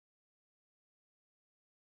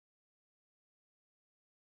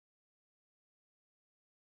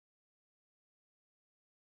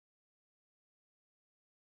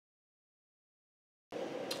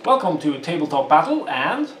Welcome to Tabletop Battle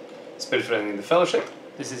and Spillforeningen the Fellowship.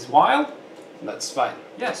 this is Wild. That's fine.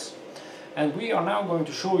 Yes. And we are now going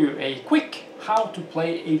to show you a quick how to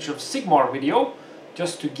play Age of Sigmar video,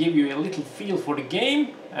 just to give you a little feel for the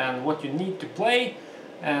game and what you need to play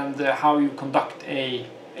and how you conduct a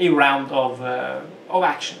round of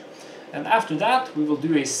action. And after that we will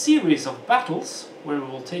do a series of battles where we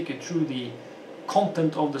will take you through the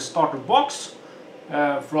content of the starter box,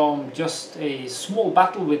 from just a small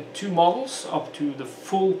battle with 2 models up to the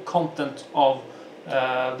full content of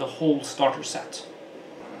the whole starter set.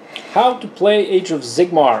 How to play Age of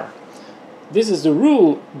Sigmar. This is the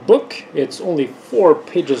rule book. It's only 4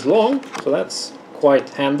 pages long, so that's quite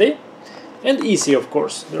handy and easy, of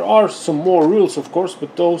course. There are some more rules, of course,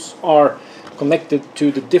 but those are connected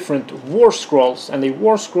to the different war scrolls, and a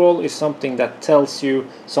war scroll is something that tells you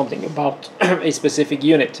something about a specific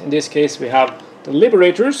unit. In this case we have the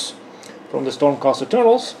Liberators from the Stormcast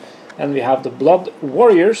Eternals, and we have the Blood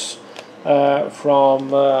Warriors from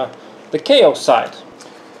the Chaos side.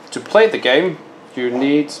 To play the game, you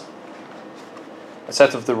need a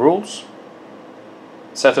set of the rules,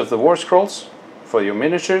 a set of the war scrolls for your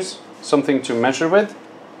miniatures, something to measure with,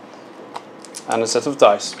 and a set of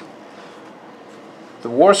dice. The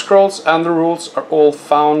war scrolls and the rules are all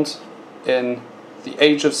found in the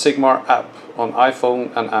Age of Sigmar app on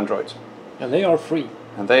iPhone and Android. And they are free.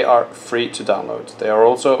 And they are free to download. They are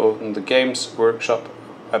also on the Games Workshop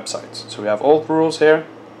website. So we have all the rules here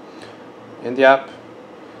in the app,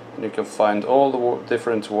 and you can find all the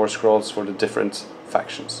different war scrolls for the different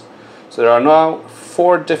factions. So there are now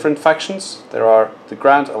 4 different factions. There are the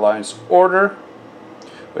Grand Alliance Order,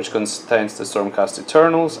 which contains the Stormcast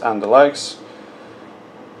Eternals and the likes.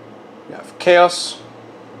 We have Chaos,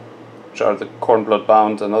 which are the Cornblood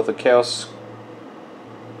Bound and other Chaos.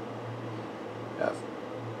 We have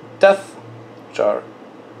Death, which are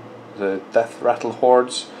the Death Rattle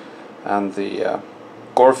Hordes and the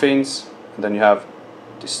Gore Fiends. And then you have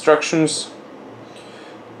Destructions,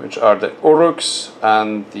 which are the Uruks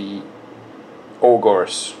and the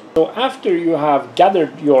Ogres. So after you have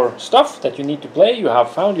gathered your stuff that you need to play, you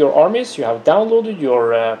have found your armies, you have downloaded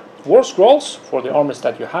your war scrolls for the armies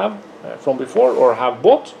that you have from before or have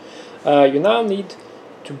bought, you now need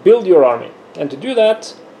to build your army. And to do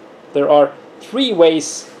that, there are 3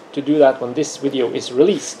 ways to do that when this video is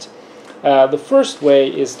released. The first way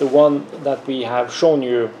is the one that we have shown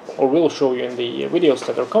you, or will show you in the videos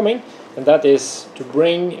that are coming, and that is to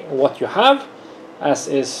bring what you have, as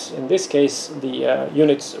is in this case the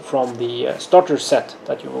units from the starter set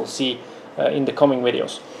that you will see in the coming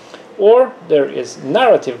videos. Or there is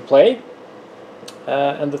narrative play,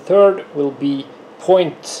 and the third will be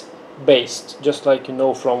point based, just like you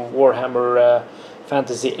know from Warhammer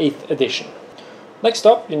Fantasy 8th edition. Next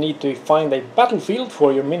up, you need to find a battlefield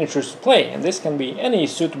for your miniatures to play, and this can be any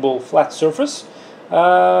suitable flat surface,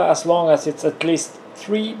 as long as it's at least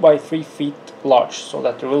 3 by 3 feet large, so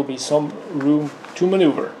that there will be some room to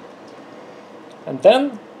maneuver. And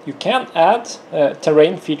then you can add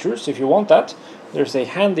terrain features if you want that. There's a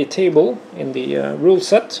handy table in the rule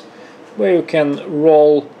set where you can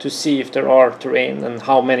roll to see if there are terrain and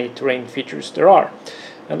how many terrain features there are.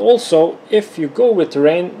 And also, if you go with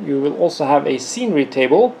terrain, you will also have a scenery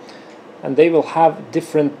table, and they will have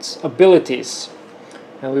different abilities.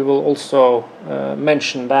 And we will also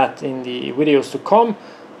mention that in the videos to come,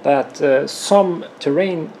 that some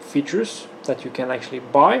terrain features that you can actually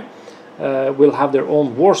buy will have their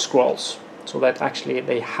own war scrolls, so that actually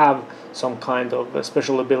they have some kind of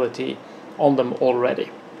special ability on them already.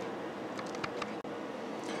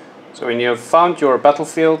 So when you have found your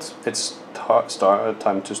battlefield, it's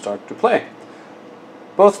time to start to play.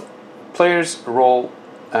 Both players roll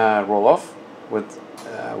off with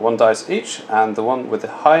 1 dice each, and the one with the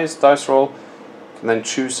highest dice roll can then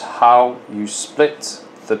choose how you split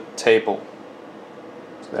the table.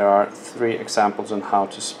 So there are 3 examples on how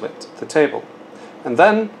to split the table. And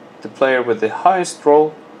then the player with the highest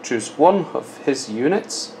roll chooses one of his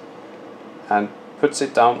units and puts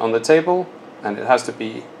it down on the table, and it has to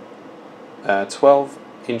be 12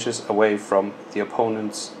 inches away from the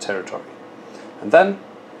opponent's territory. And then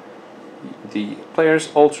the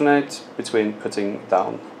players alternate between putting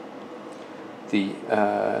down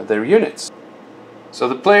their units. So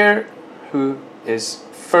the player who is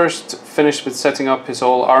first finished with setting up his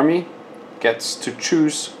whole army gets to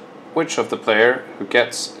choose which of the player who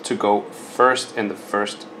gets to go first in the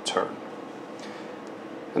first turn.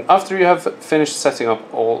 And after you have finished setting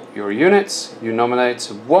up all your units, you nominate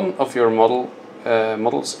one of your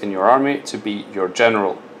models in your army to be your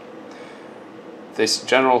general. This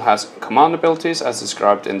general has command abilities as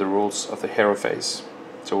described in the rules of the hero phase.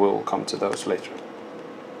 So we'll come to those later.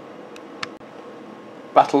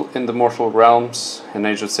 Battle in the mortal realms in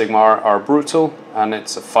Age of Sigmar are brutal, and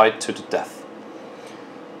it's a fight to the death.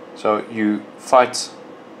 So you fight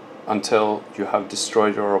until you have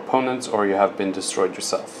destroyed your opponent or you have been destroyed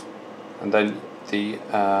yourself, and then the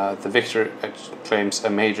victor claims a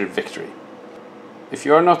major victory. If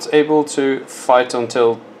you are not able to fight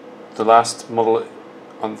until the last model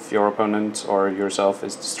of your opponent or yourself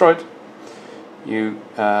is destroyed, you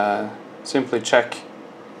simply check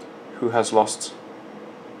who has lost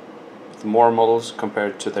more models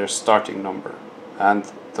compared to their starting number,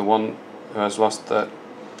 and the one who has lost the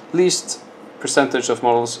least percentage of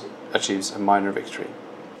models achieves a minor victory.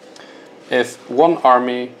 If one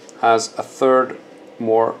army has a third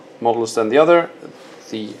more models than the other,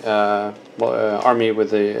 the army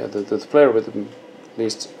with the player with the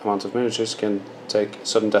least amount of miniatures can take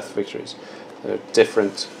sudden death victories. There are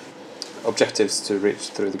different objectives to reach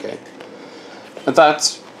through the game, and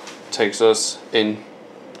that takes us in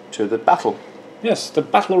to the battle. Yes, the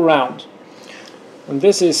battle round. And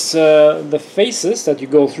this is the phases that you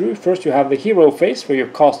go through. First you have the hero phase, where you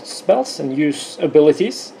cast spells and use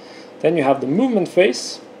abilities. Then you have the movement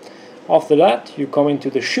phase. After that you come into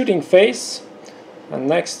the shooting phase, and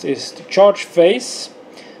next is the charge phase.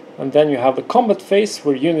 And then you have the combat phase,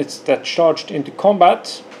 where units that charged into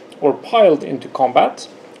combat or piled into combat,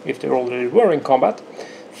 if they already were in combat,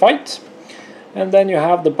 fight. And then you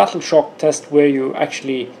have the battle shock test, where you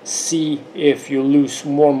actually see if you lose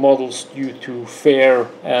more models due to fear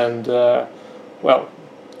and, well,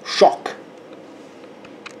 shock.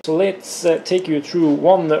 So let's take you through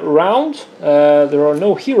one round. There are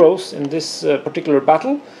no heroes in this particular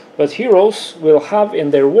battle, but heroes will have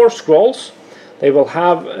in their war scrolls, they will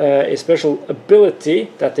have a special ability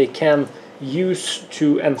that they can use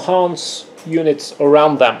to enhance units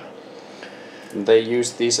around them. They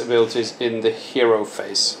use these abilities in the hero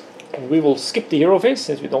phase. And we will skip the hero phase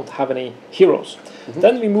since we don't have any heroes.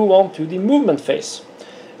 Then we move on to the movement phase.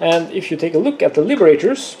 And if you take a look at the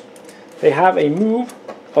Liberators, they have a move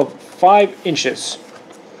of 5 inches.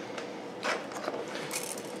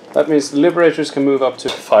 That means Liberators can move up to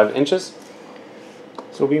 5 inches.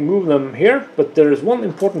 So we move them here, but there is one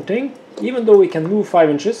important thing. Even though he can move 5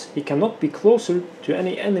 inches, he cannot be closer to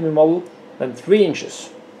any enemy model than 3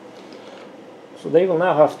 inches. So they will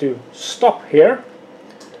now have to stop here.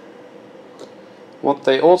 What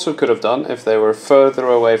they also could have done, if they were further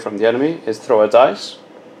away from the enemy, is throw a dice.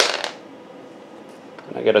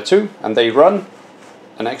 And I get a 2, and they run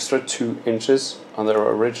an extra 2 inches on their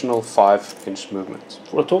original 5-inch movement.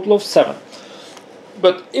 For a total of 7.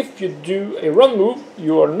 But if you do a run move,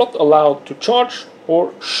 you are not allowed to charge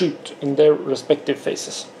or shoot in their respective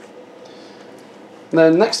phases. The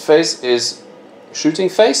next phase is shooting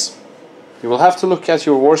phase. You will have to look at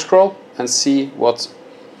your war scroll and see what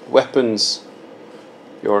weapons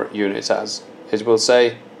your unit has. It will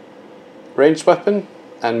say ranged weapon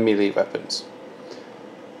and melee weapons.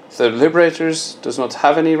 If the Liberators does not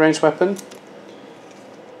have any ranged weapon,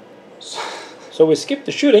 so we skip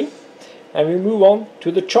the shooting and we move on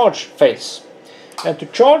to the charge phase. And to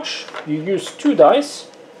charge, you use 2 dice,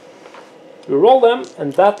 you roll them,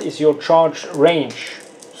 and that is your charge range.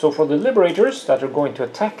 So for the Liberators that are going to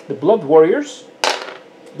attack the Blood Warriors,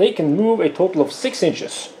 they can move a total of 6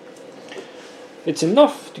 inches. It's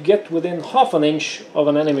enough to get within half an inch of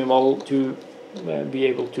an enemy model to be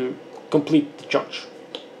able to complete the charge.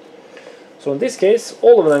 So in this case,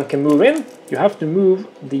 all of them can move in. You have to move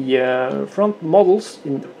the front models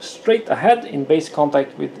in straight ahead in base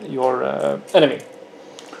contact with your enemy.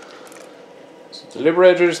 So the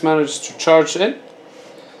Liberators manage to charge in,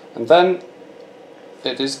 and then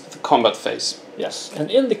it is the combat phase. Yes, and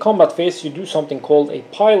in the combat phase you do something called a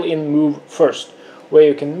pile-in move first, where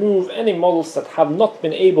you can move any models that have not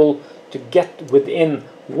been able to get within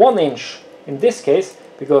 1 inch, in this case,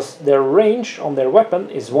 because their range on their weapon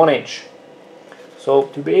is 1 inch. So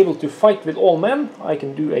to be able to fight with all men, I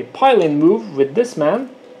can do a pile-in move with this man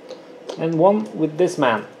and one with this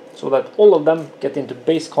man, so that all of them get into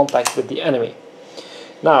base contact with the enemy.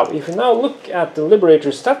 Now, if you now look at the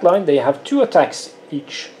Liberator stat line, they have 2 attacks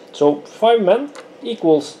each. So 5 men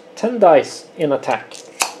equals 10 dice in attack.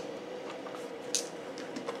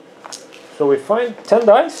 So we find 10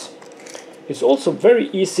 dice. It's also very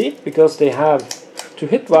easy because they have to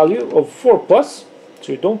hit value of 4+,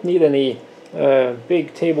 so you don't need any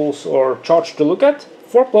big tables or charts to look at.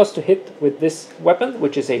 4+ to hit with this weapon,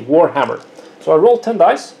 which is a Warhammer. So I roll 10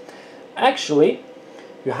 dice. Actually,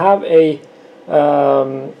 you have a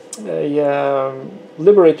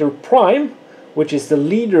Liberator Prime, which is the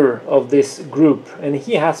leader of this group, and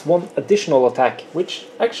he has 1 additional attack, which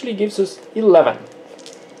actually gives us 11.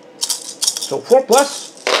 So 4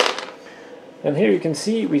 plus, and here you can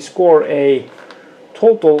see we score a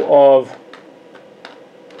total of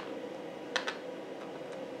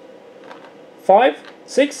 5,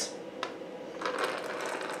 6,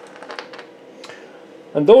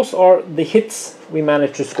 and those are the hits we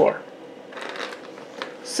managed to score.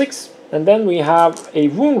 6, and then we have a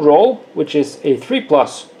wound roll, which is a 3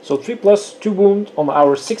 plus, so 3 plus 2 wound on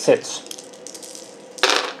our 6 hits.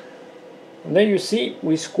 And then you see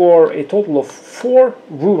we score a total of 4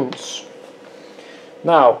 wounds.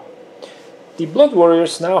 Now, the Blood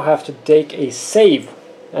Warriors now have to take a save,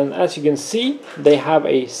 and as you can see, they have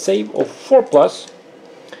a save of 4 plus.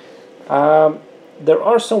 There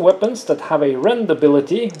are some weapons that have a rend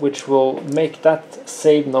ability, which will make that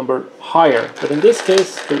save number higher. But in this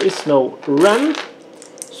case, there is no rend,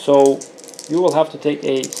 so you will have to take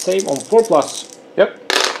a save on 4 plus. Yep.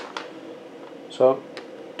 So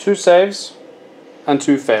 2 saves and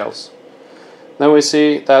 2 fails. Then we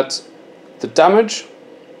see that the damage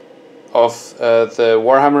of the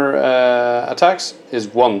Warhammer attacks is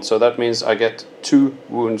 1, so that means I get 2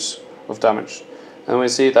 wounds of damage. And we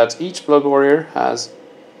see that each Blood Warrior has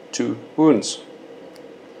 2 wounds.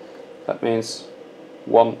 That means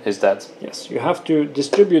 1 is dead. Yes, you have to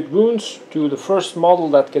distribute wounds to the first model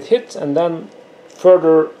that gets hit, and then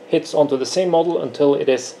further hits onto the same model until it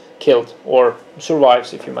is killed, or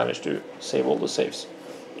survives if you manage to save all the saves.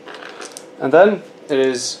 And then it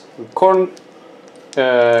is Corn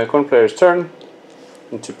player's turn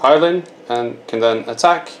to pile in and can then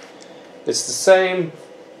attack. It's the same.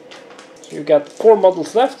 You got 4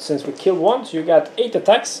 models left since we killed 1, so you got 8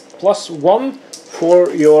 attacks plus 1 for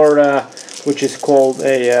your which is called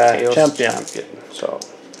a champion. So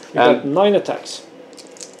you got 9 attacks.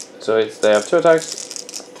 So they have 2 attacks,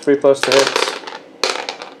 3 plus to hit.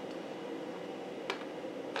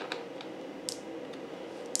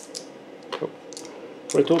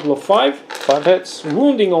 For a total of 5 hits.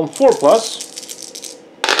 Wounding on 4 plus,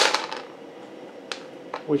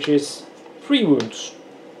 which is 3 wounds.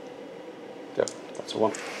 Yep, that's a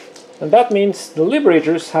 1. And that means the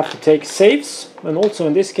Liberators have to take saves, and also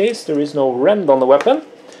in this case there is no rend on the weapon.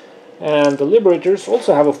 And the Liberators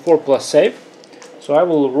also have a 4 plus save, so I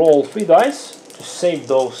will roll 3 dice to save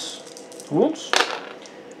those wounds.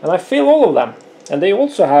 And I fail all of them. And they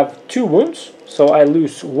also have 2 wounds, so I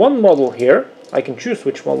lose 1 model here. I can choose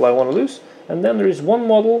which model I want to lose. And then there is 1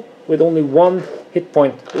 model with only 1 hit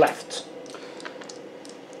point left.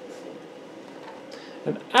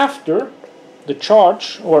 And after the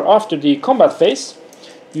charge, or after the combat phase,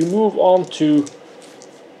 you move on to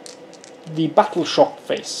the battle shock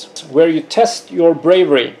phase, where you test your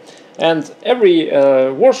bravery. And every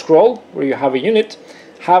war scroll where you have a unit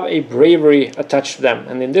have a bravery attached to them,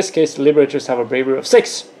 and in this case the Liberators have a bravery of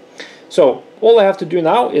 6. So all I have to do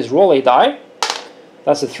now is roll a die.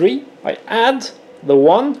 That's a 3. I add the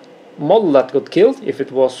 1 model that got killed. If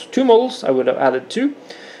it was 2 models, I would have added 2,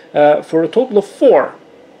 for a total of 4.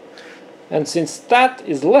 And since that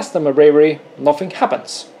is less than my bravery, nothing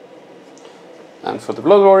happens. And for the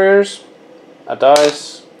Blood Warriors, a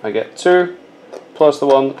dice, I get 2, plus the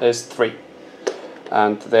 1 is 3.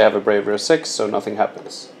 And they have a bravery of 6, so nothing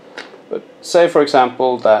happens. But say, for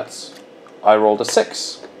example, that I rolled a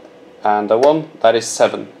 6 and a 1, that is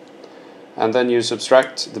 7. And then you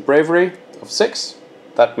subtract the bravery of 6,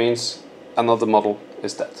 that means another model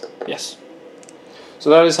is dead. Yes. So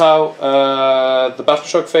that is how the battle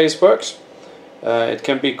shock phase works. It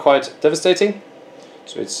can be quite devastating,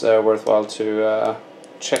 so it's worthwhile to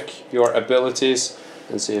check your abilities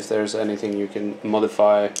and see if there's anything you can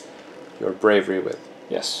modify your bravery with.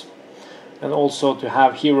 Yes. And also to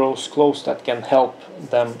have heroes close that can help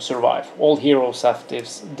them survive. All heroes have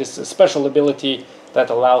this special ability that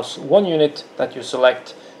allows 1 unit that you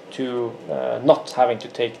select to not having to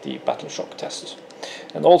take the battle shock test.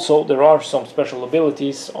 And also there are some special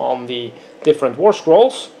abilities on the different war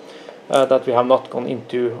scrolls that we have not gone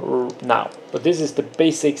into now. But this is the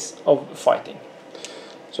basics of fighting.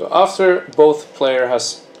 So after both player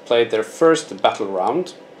has played their first battle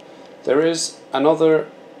round, there is another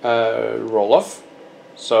roll-off.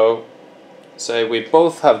 So say we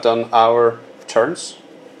both have done our turns,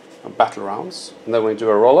 battle rounds, and then we do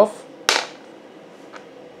a roll-off.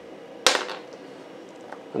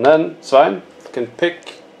 And then Svein can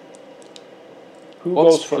pick who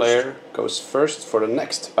goes first. Player goes first for the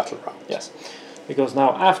next battle round. Yes, because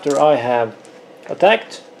now after I have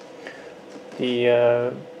attacked,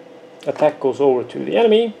 the attack goes over to the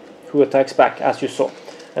enemy, who attacks back, as you saw.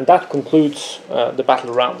 and that concludes the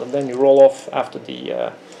battle round. And then you roll off after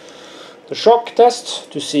the shock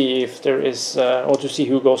test to see if there is, or to see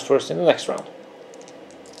who goes first in the next round.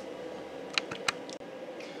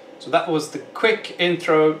 So that was the quick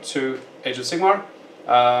intro to Age of Sigmar.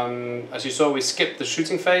 As you saw, we skipped the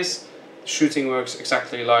shooting phase. Shooting works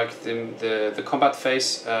exactly like the combat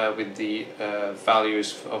phase, with the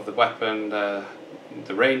values of the weapon, the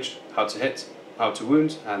range, how to hit, how to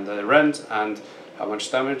wound, and the rend, and how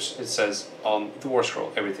much damage it says on the war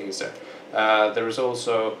scroll. Everything is there. There is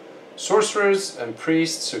also sorcerers and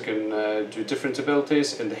priests who can do different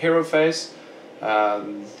abilities in the hero phase.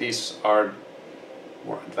 These are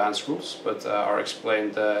more advanced rules, but are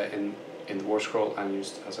explained in the war scroll and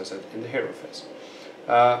used, as I said, in the hero phase.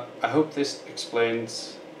 I hope this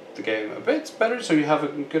explains the game a bit better, so you have a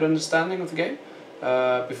good understanding of the game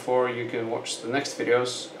before you can watch the next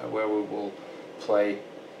videos where we will play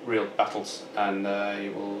real battles, and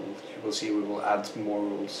you will see we will add more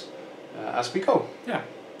rules as we go. Yeah.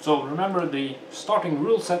 So remember, the starting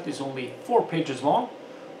rule set is only 4 pages long,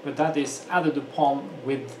 but that is added upon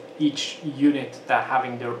with each unit that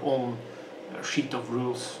having their own sheet of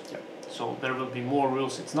rules. Yeah. So there will be more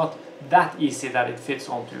rules. It's not that easy that it fits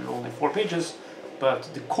onto only 4 pages, but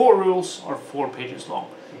the core rules are 4 pages long.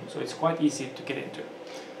 So it's quite easy to get into.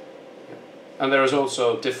 Yeah. And there is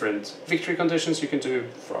also different victory conditions you can do,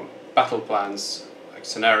 from battle plans, like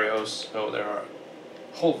scenarios. So there are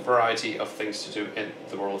a whole variety of things to do in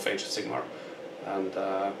the world of Age of Sigmar. And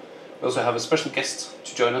we also have a special guest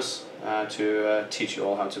to join us to teach you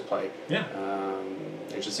all how to play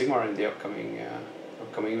Age of Sigmar in the upcoming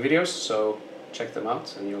videos. So check them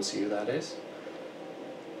out and you'll see who that is.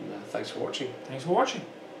 And, thanks for watching. Thanks for watching.